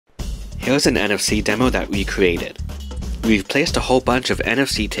Here's an NFC demo that we created. We've placed a whole bunch of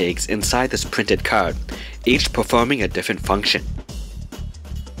NFC tags inside this printed card, each performing a different function.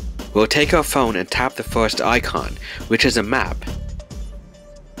 We'll take our phone and tap the first icon, which is a map.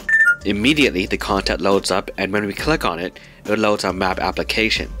 Immediately the content loads up, and when we click on it, it loads our map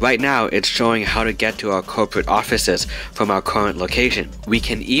application. Right now it's showing how to get to our corporate offices from our current location. We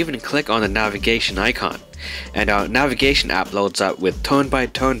can even click on the navigation icon, and our navigation app loads up with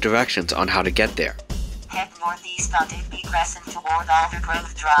turn-by-turn directions on how to get there. Head northeast onto Big Crescent toward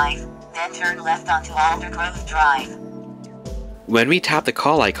Aldergrove Drive, then turn left onto Aldergrove Drive. When we tap the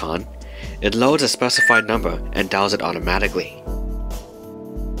call icon, it loads a specified number and dials it automatically.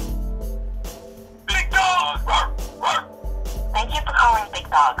 Thank you for calling Big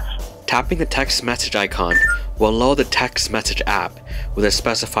Dogs. Tapping the text message icon will load the text message app with a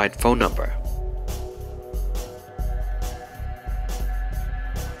specified phone number.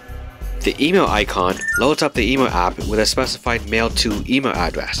 The email icon loads up the email app with a specified mail to email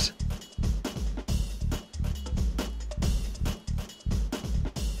address.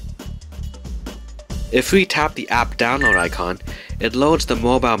 If we tap the app download icon, it loads the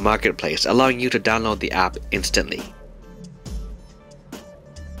mobile marketplace, allowing you to download the app instantly.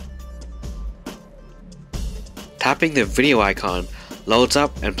 Tapping the video icon loads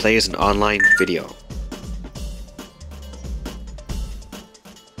up and plays an online video.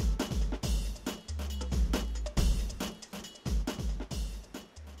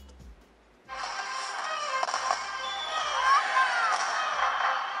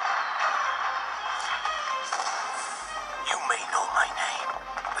 You may know my name,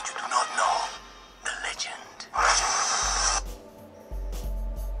 but you do not know the legend.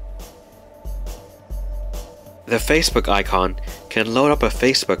 The Facebook icon can load up a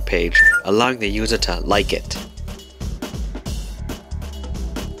Facebook page, allowing the user to like it.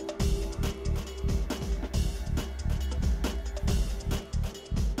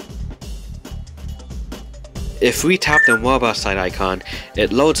 If we tap the mobile site icon,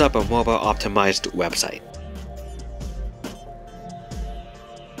 it loads up a mobile optimized website.